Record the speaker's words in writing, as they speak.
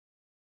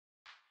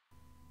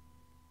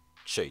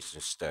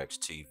Chasing Stacks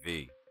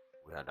TV.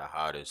 We have the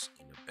hottest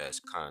and the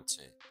best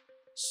content.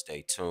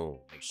 Stay tuned.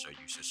 Make sure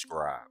you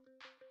subscribe.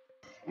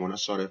 When I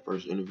saw that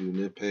first interview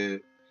Nip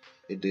had,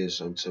 it did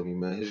something to me,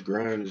 man. His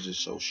grind is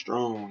just so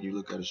strong. You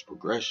look at his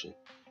progression.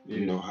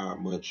 You know how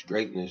much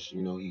greatness,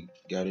 he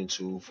got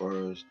into as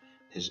far as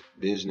his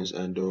business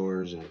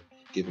indoors and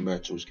giving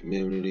back to his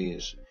community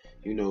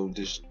and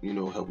just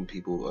helping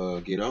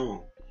people get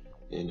on.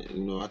 And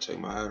I take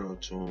my hat off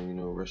to him,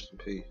 rest in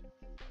peace.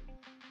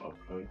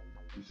 Okay.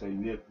 You say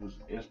Nick was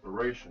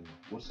inspirational.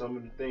 What's some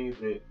of the things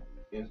that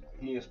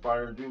he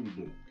inspired you to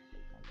do?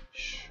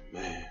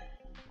 Man,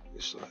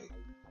 it's like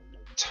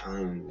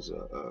tons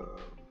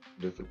of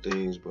different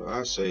things, but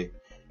I say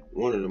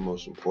one of the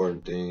most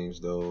important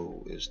things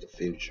though is the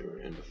future,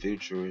 and the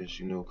future is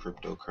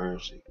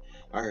cryptocurrency.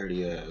 I heard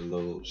he had a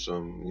little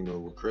some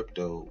with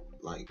crypto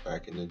like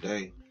back in the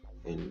day,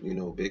 and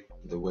big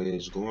the way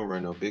it's going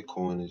right now,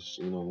 Bitcoin is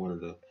one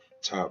of the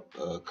top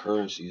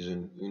currencies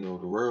in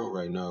the world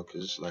right now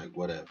because it's like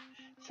what at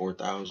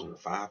 4,000 or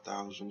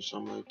 5,000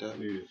 something like that.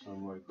 Yeah,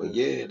 something like that. But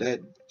yeah,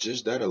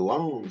 that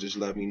alone just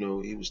let me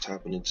know he was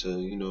tapping into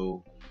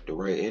the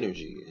right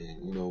energy,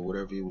 and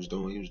whatever he was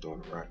doing it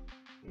right.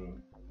 Yeah.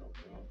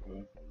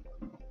 Okay.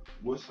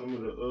 What's some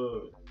of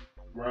the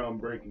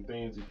groundbreaking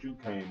things that you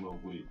came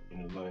up with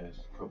in the last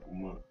couple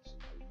months?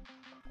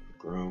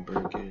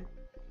 Groundbreaking.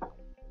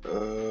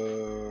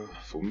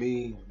 For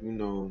me,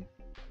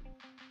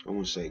 I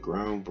wouldn't say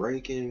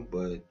groundbreaking,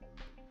 but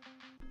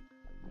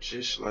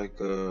just like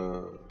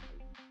the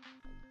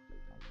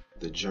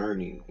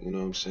journey. You know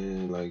what I'm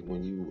saying? Like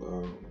when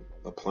you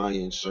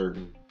applying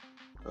certain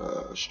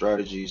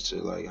strategies to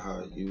like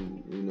how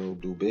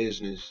do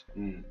business.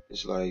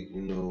 It's like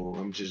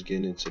I'm just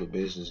getting into the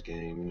business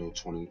game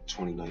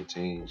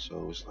 2019,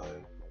 so it's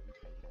like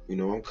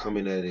I'm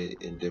coming at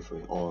it in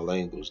different all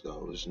angles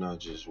though. It's not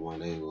just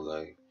one angle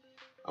like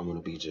I'm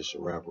gonna be just a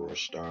rapper or a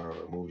star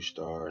or a movie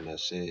star and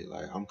that's it.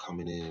 Like I'm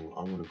coming in,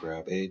 I want to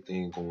grab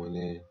everything going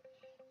in,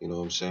 you know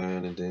what I'm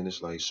saying, and then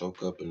it's like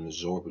soak up and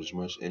absorb as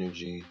much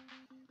energy,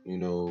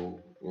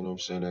 what I'm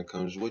saying, that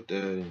comes with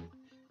that, and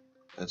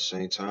at the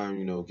same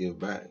time, give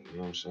back. You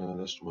know what I'm saying?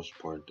 That's the most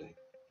important thing.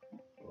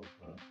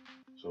 Okay.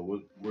 So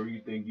where do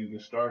you think you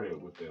can start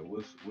at with that?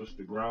 What's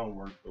the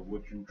groundwork of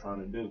what you trying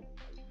to do?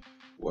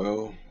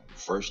 Well,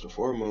 first and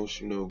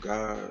foremost, God, you know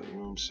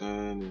what I'm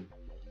saying? And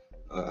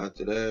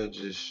after that,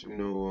 just,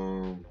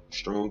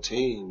 strong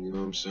team, you know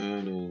what I'm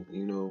saying?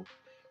 And,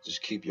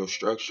 just keep your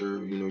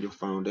structure, your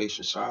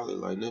foundation solid,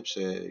 like Nip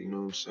said, you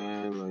know what I'm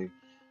saying? Like,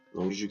 as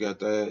long as you got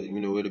that,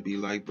 it'll be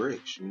like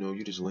bricks.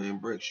 You just laying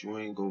bricks. You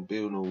ain't gonna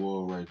build no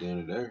wall right then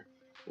and there.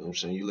 You know what I'm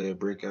saying? You lay a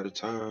brick at a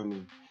time,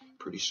 and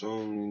pretty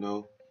soon,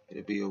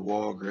 it'll be a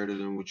wall greater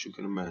than what you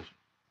can imagine.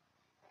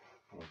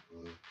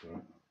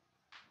 Okay.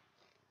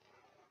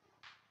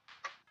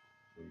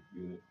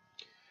 Good.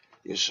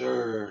 Yes,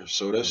 sir.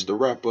 So that's the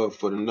wrap up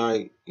for the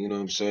night. You know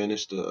what I'm saying?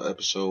 It's the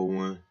episode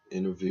 1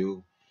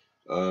 interview.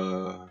 You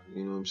know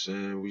what I'm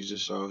saying? We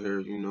just out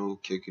here,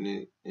 kicking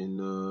it, and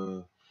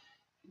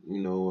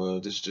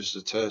this is just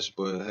a test,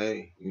 but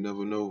hey, you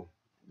never know.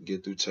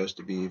 Get through test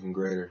to be even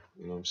greater.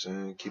 You know what I'm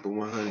saying? Keep it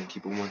 100,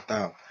 keep it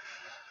 1,000.